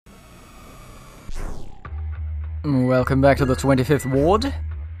Welcome back to the 25th Ward.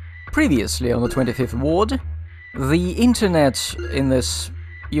 Previously on the 25th Ward, the internet in this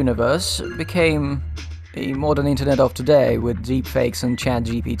universe became a modern internet of today with deepfakes and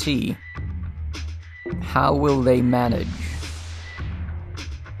ChatGPT. How will they manage?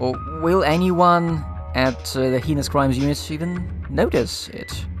 Or will anyone at the Heinous Crimes Unit even notice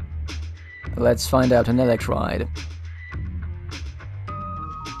it? Let's find out in electride.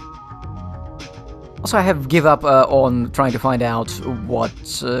 Also, I have give up on trying to find out what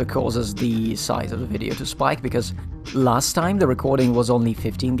causes the size of the video to spike, because last time the recording was only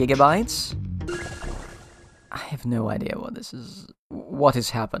 15 gigabytes. I have no idea what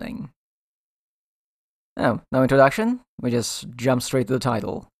is happening. Oh, no introduction? We just jump straight to the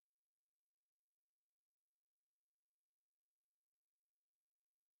title.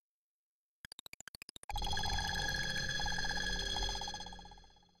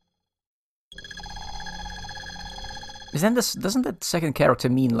 Doesn't that second character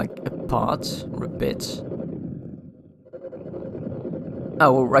mean like a part or a bit?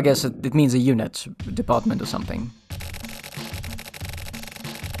 Oh, well, I guess it means a unit, department or something.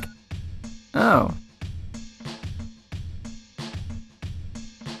 Oh.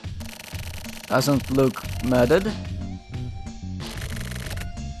 Doesn't look murdered.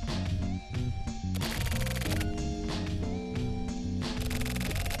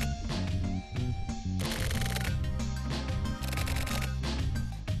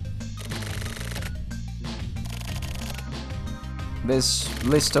 This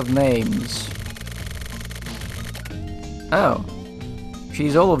list of names. Oh.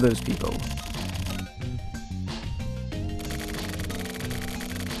 She's all of those people.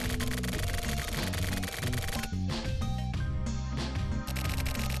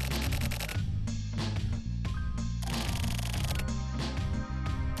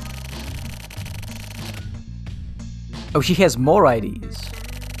 Oh, she has more IDs.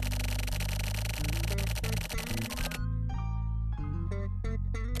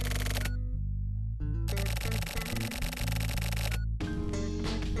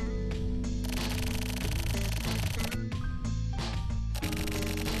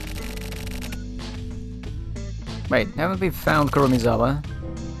 Wait, haven't we found Kuromizawa?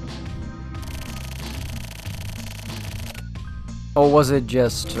 Or was it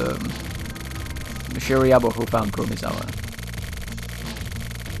just Shiriabo who found Kuromizawa?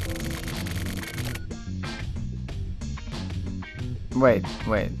 Wait.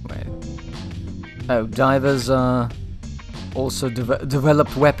 Oh, divers also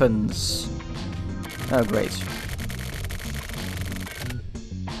developed weapons. Oh, great.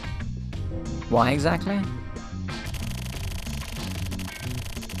 Why exactly?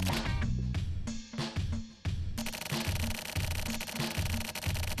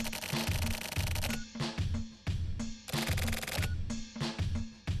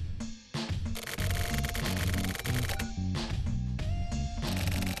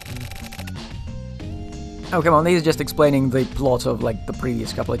 Oh, come on, these are just explaining the plot of, like, the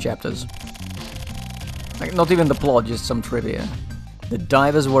previous couple of chapters. Like, not even the plot, just some trivia. The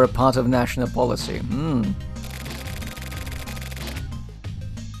divers were a part of national policy.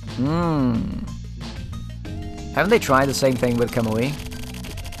 Haven't they tried the same thing with Kamui?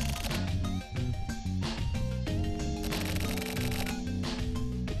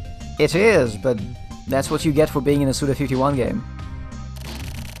 It is, but that's what you get for being in a Suda51 game.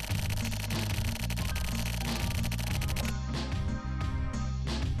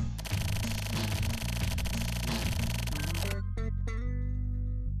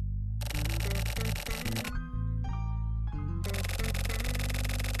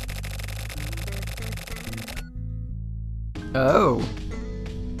 Oh.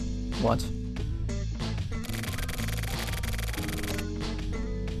 What?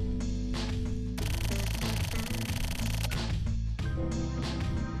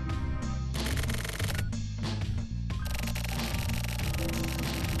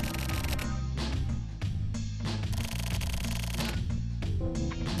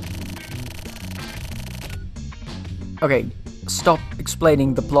 Okay, stop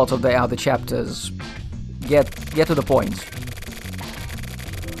explaining the plot of the other chapters. Get to the point.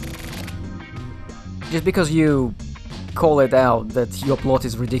 Just because you call it out that your plot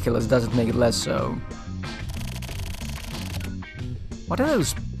is ridiculous doesn't make it less so. What are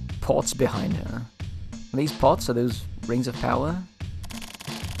those pots behind her? Are these pots? Are those rings of power?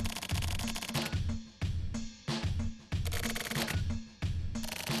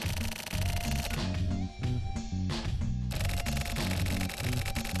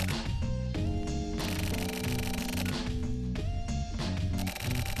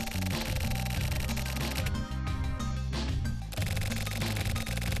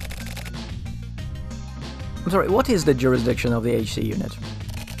 I'm sorry, what is the jurisdiction of the HC unit?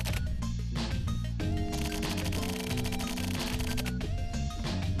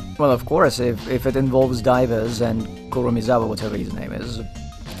 Well, of course, if it involves divers and Kuromizawa, whatever his name is,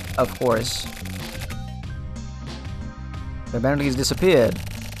 of course. Apparently he's disappeared.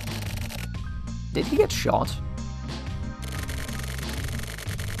 Did he get shot?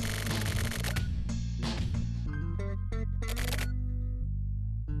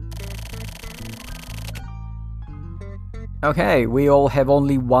 Okay, we all have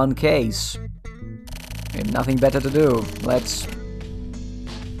only one case. We have nothing better to do. Let's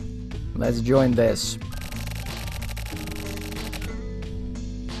join this.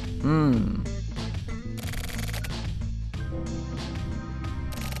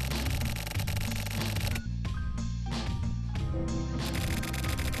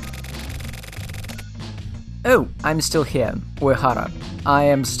 Oh, I'm still here. Uehara. I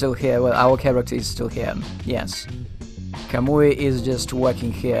am still here. Well, our character is still here. Yes. Kamui is just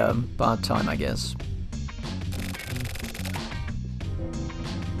working here part-time, I guess.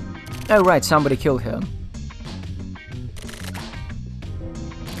 Oh, right, somebody killed her.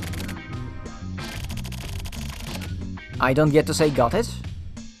 I don't get to say got it?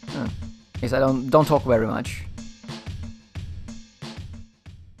 Oh. Yes, I don't talk very much.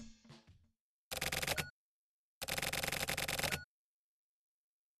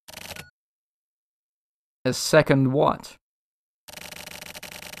 A second what?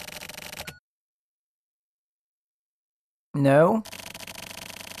 No?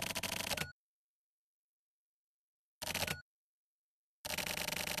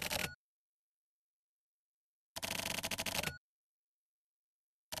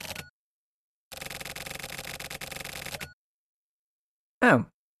 Oh,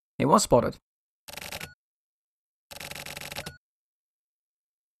 he was spotted.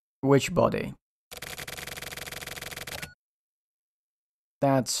 Which body?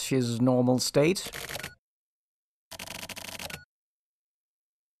 That's his normal state.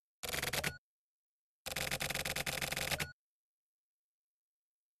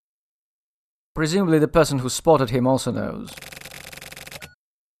 Presumably the person who spotted him also knows.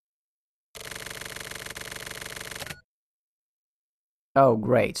 Oh,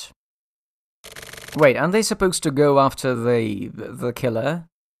 great. Wait, aren't they supposed to go after the killer?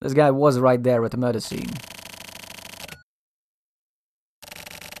 This guy was right there at the murder scene.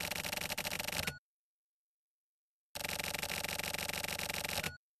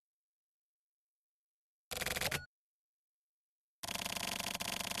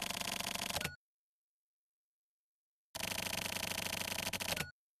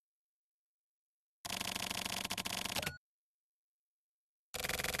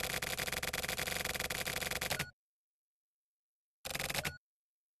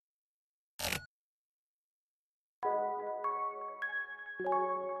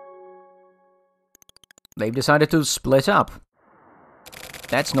 They've decided to split up.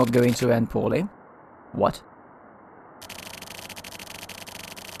 That's not going to end poorly. What?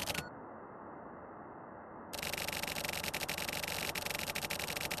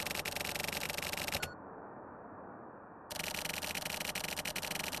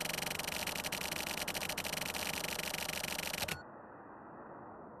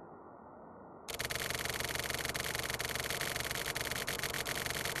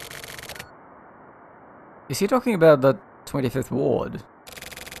 Is he talking about the 25th Ward?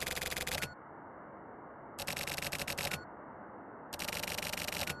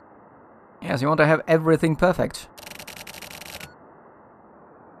 Yes, you want to have everything perfect.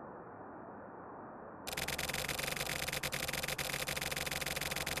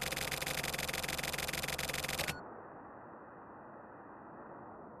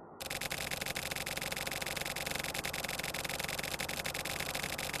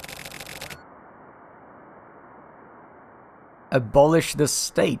 Abolish the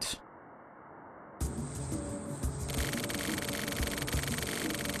state.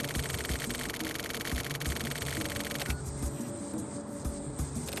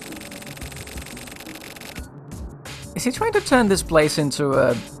 Is he trying to turn this place into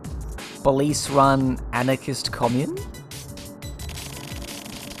a police-run anarchist commune?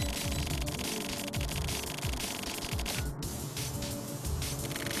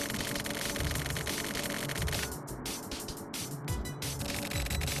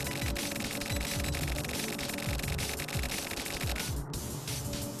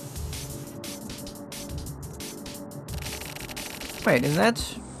 Wait, is that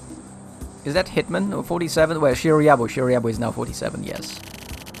Hitman or 47? Well, Shiryabu is now 47, yes.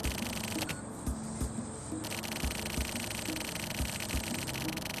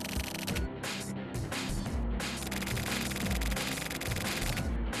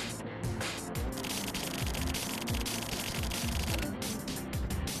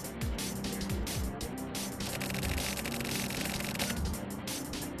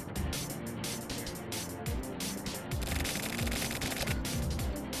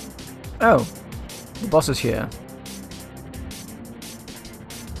 Oh, the boss is here.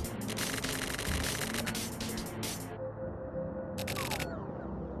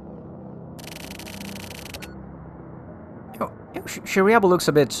 Oh, Shiriaba looks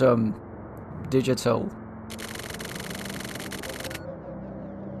a bit, digital.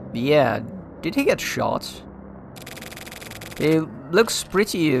 Yeah, did he get shot? He looks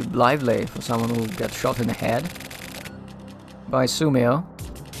pretty lively for someone who gets shot in the head by Sumio.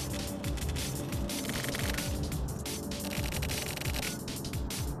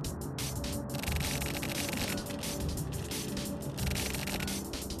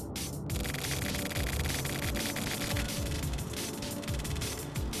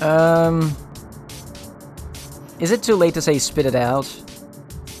 Is it too late to say spit it out?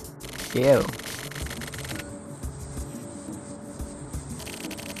 Ew.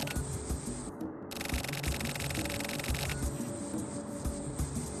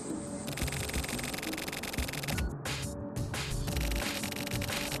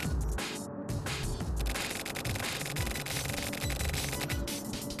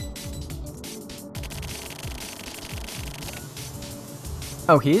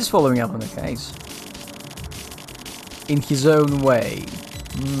 Oh, he is following up on the case. In his own way.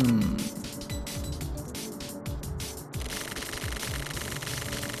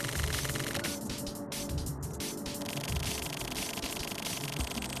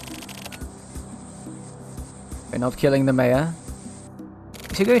 We're not killing the mayor.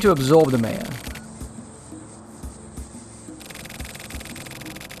 Is he going to absorb the mayor?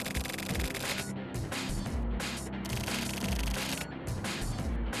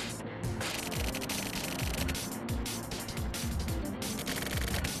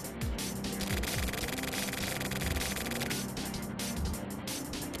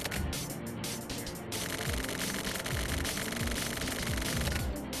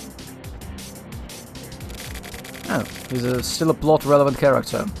 Oh, he's still a plot-relevant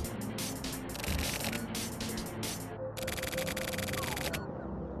character.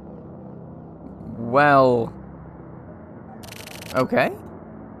 Well... okay.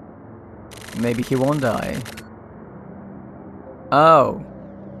 Maybe he won't die. Oh.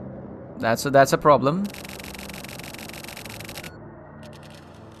 That's a problem.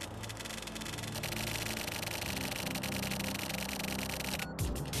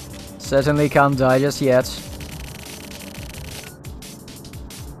 Certainly can't die just yet.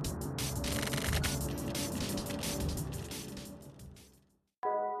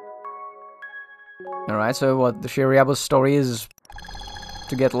 Alright, so what, the Shiriabu's story is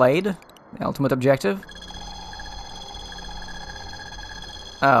to get laid? The ultimate objective?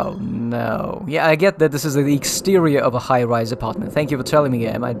 Oh, no. Yeah, I get that this is the exterior of a high-rise apartment. Thank you for telling me,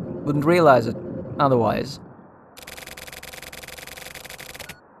 game. I wouldn't realize it otherwise.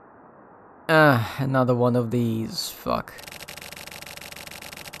 Another one of these. Fuck.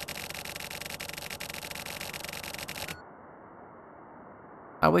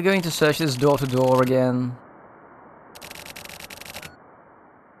 Are we going to search this door to door again?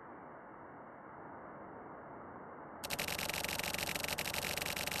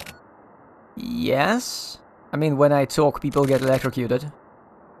 Yes? I mean, when I talk, people get electrocuted.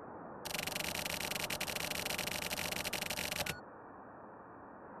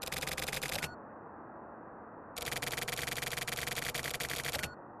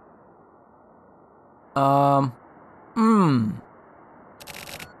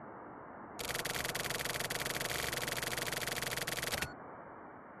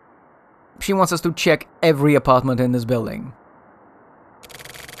 She wants us to check every apartment in this building.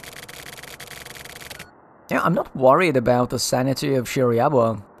 Yeah, I'm not worried about the sanity of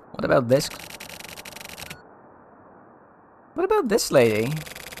Shiriaba. What about this? What about this lady?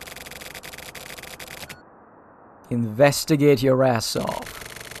 Investigate your ass off.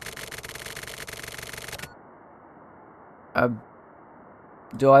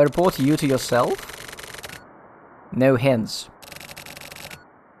 Do I report you to yourself? No hints.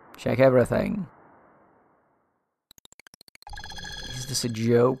 Check everything. Is this a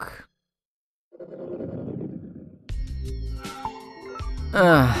joke?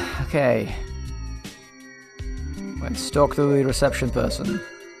 Okay. Let's talk to the reception person.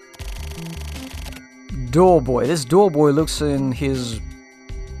 Doorboy. This doorboy looks in his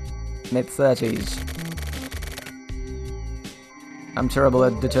mid-30s. I'm terrible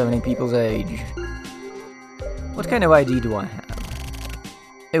at determining people's age. What kind of ID do I have?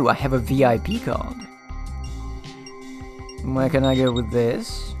 Oh, I have a VIP card. Where can I go with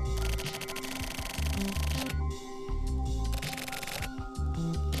this?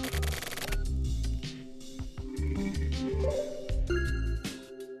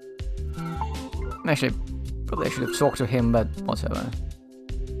 Actually, probably I should have talked to him, but whatever.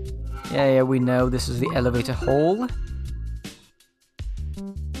 Yeah, we know this is the elevator hall.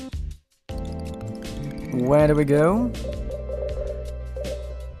 Where do we go?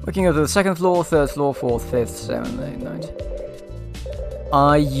 We can go to the 2nd floor, 3rd floor, 4th, 5th, 7th, 8th, 9th.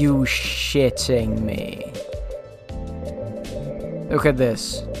 Are you shitting me? Look at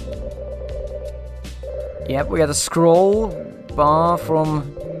this. Yep, we got a scroll bar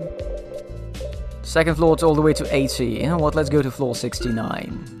from 2nd floor all the way to 80. You know what, let's go to floor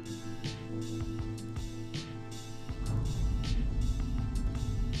 69.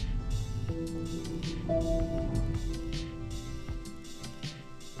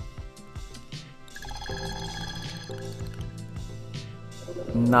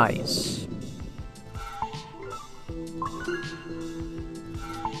 Nice.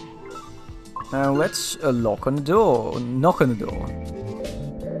 Now let's knock on the door. Knock on the door.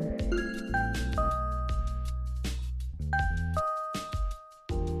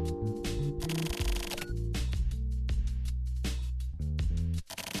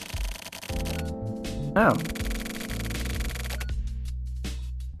 Oh.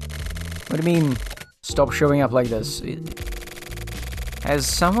 What do you mean, stop showing up like this? Has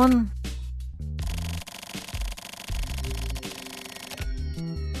someone...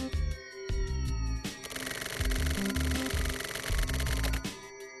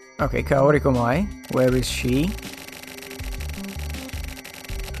 Okay, Kaori Komai. Where is she?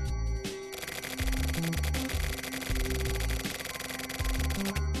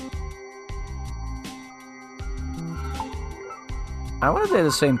 I wonder if they're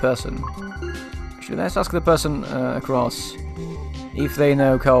the same person. Should I ask the person across if they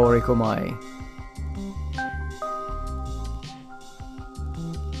know Kaori Komai?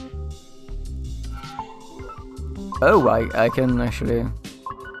 Oh, I can actually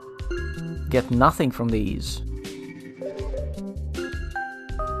get nothing from these.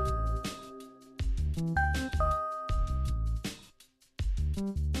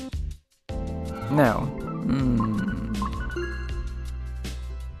 No.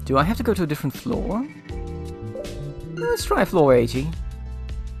 Do I have to go to a different floor? Let's try floor 80.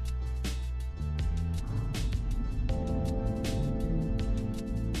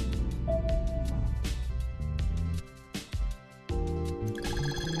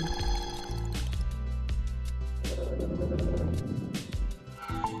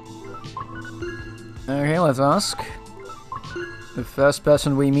 Okay, let's ask the first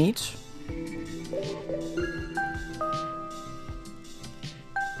person we meet.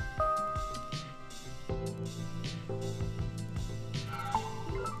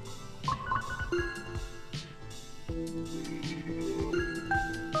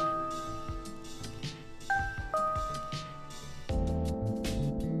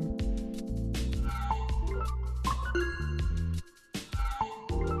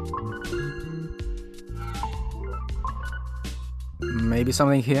 Maybe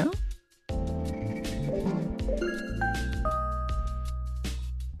something here?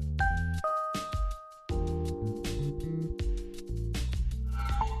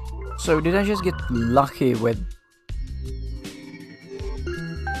 So did I just get lucky with...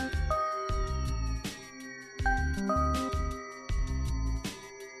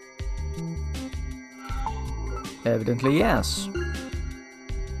 Evidently yes.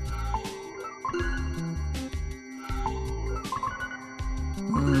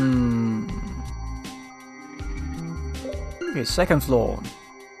 Okay, 2nd floor.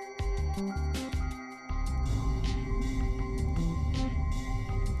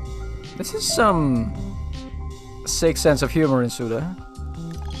 This is some sick sense of humor in Suda.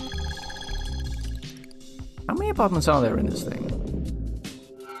 How many apartments are there in this thing?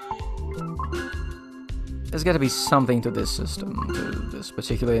 There's got to be something to this system, to this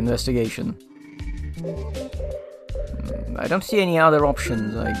particular investigation. I don't see any other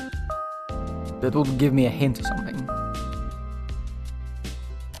options that would give me a hint or something.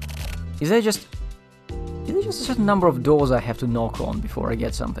 Is there just a certain number of doors I have to knock on before I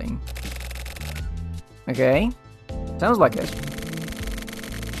get something? Okay, sounds like it.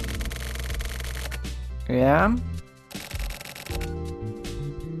 Yeah.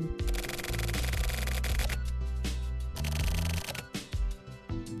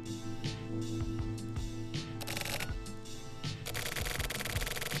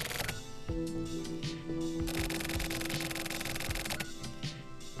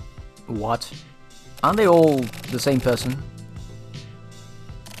 What? Aren't they all the same person?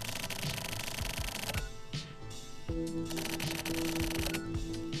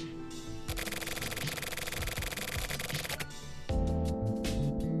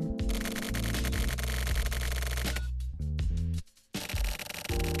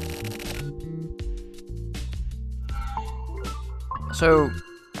 So,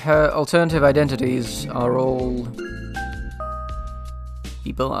 her alternative identities are all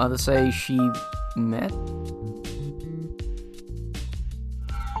people either say she met.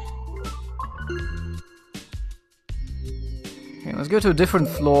 Okay, let's go to a different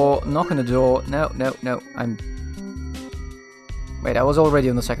floor, knock on the door. No, Wait, I was already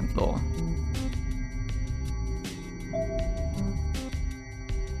on the second floor.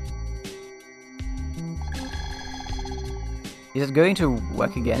 Is it going to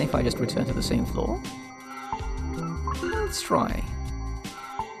work again if I just return to the same floor? Let's try.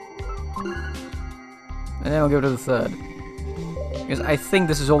 And then I'll go to the third. Because I think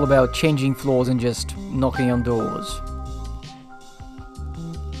this is all about changing floors and just knocking on doors.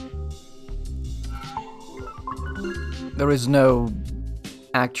 There is no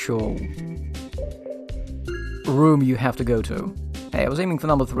actual room you have to go to. Hey, I was aiming for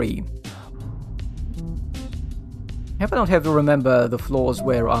number 3. I hope I don't have to remember the floors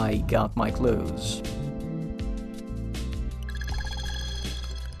where I got my clues.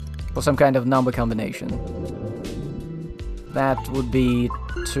 For some kind of number combination. That would be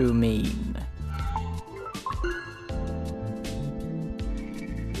too mean.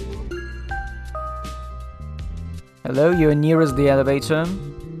 Hello, you're nearest the elevator.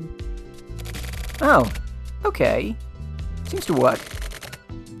 Oh, okay. Seems to work.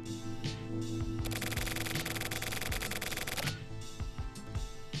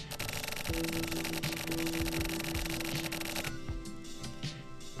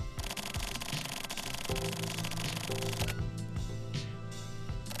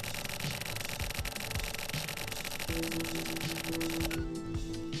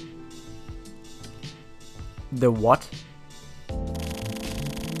 The what?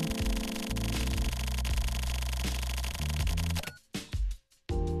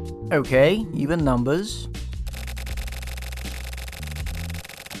 Okay, even numbers.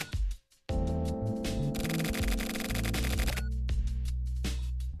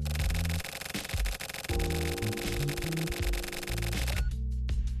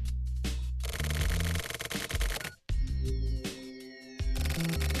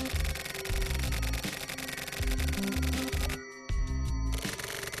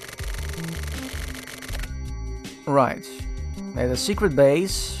 Right. There's a secret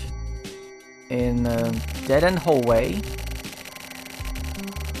base in a dead-end hallway.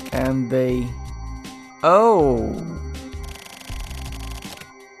 And they... Oh!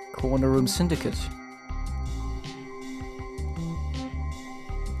 Corner room syndicate.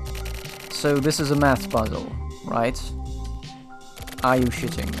 So this is a math puzzle, right? Are you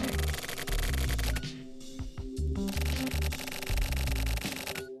shitting me?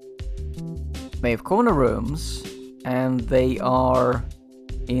 They have corner rooms, and they are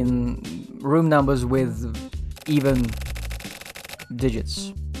in room numbers with even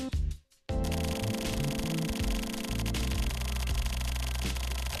digits.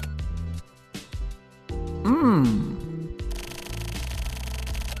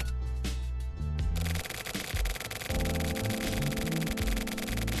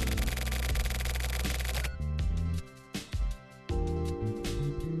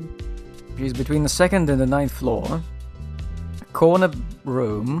 She's between the 2nd and the 9th floor. Corner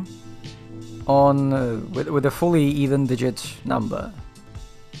room on with a fully even digit number.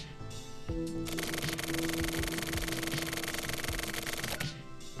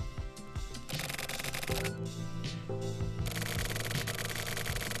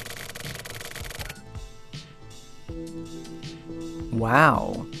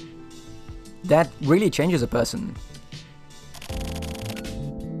 Wow. That really changes a person.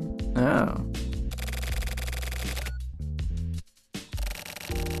 Oh.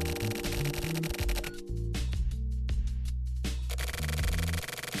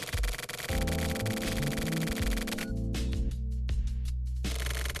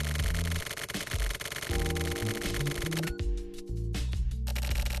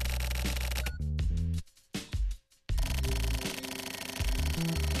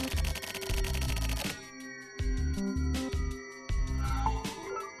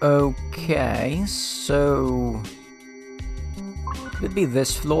 Okay, so could it be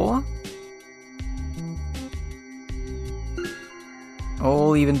this floor?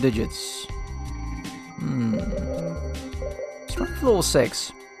 All even digits. Let's try floor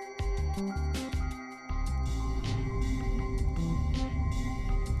 6.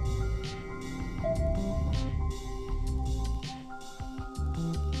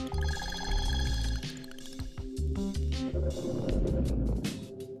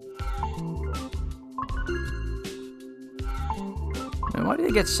 Why did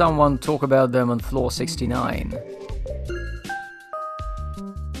I get someone talk about them on floor 69?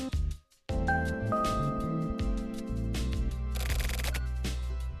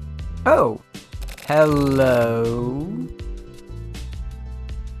 Oh! Hello?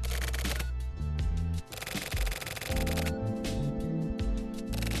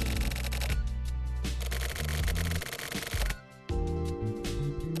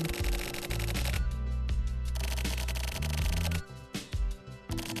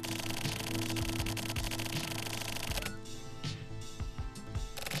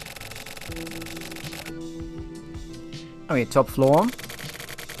 Okay, top floor.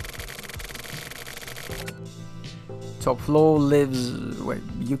 Top floor lives... Wait,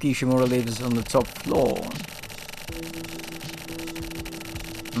 Yuki Ishimura lives on the top floor.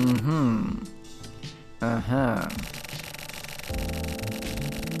 Mm-hmm. Uh-huh.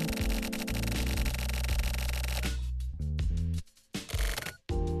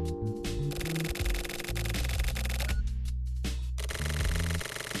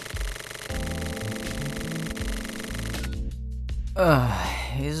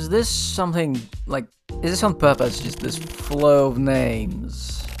 Is this something, like, is this on purpose, just this flow of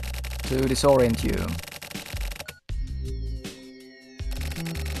names to disorient you?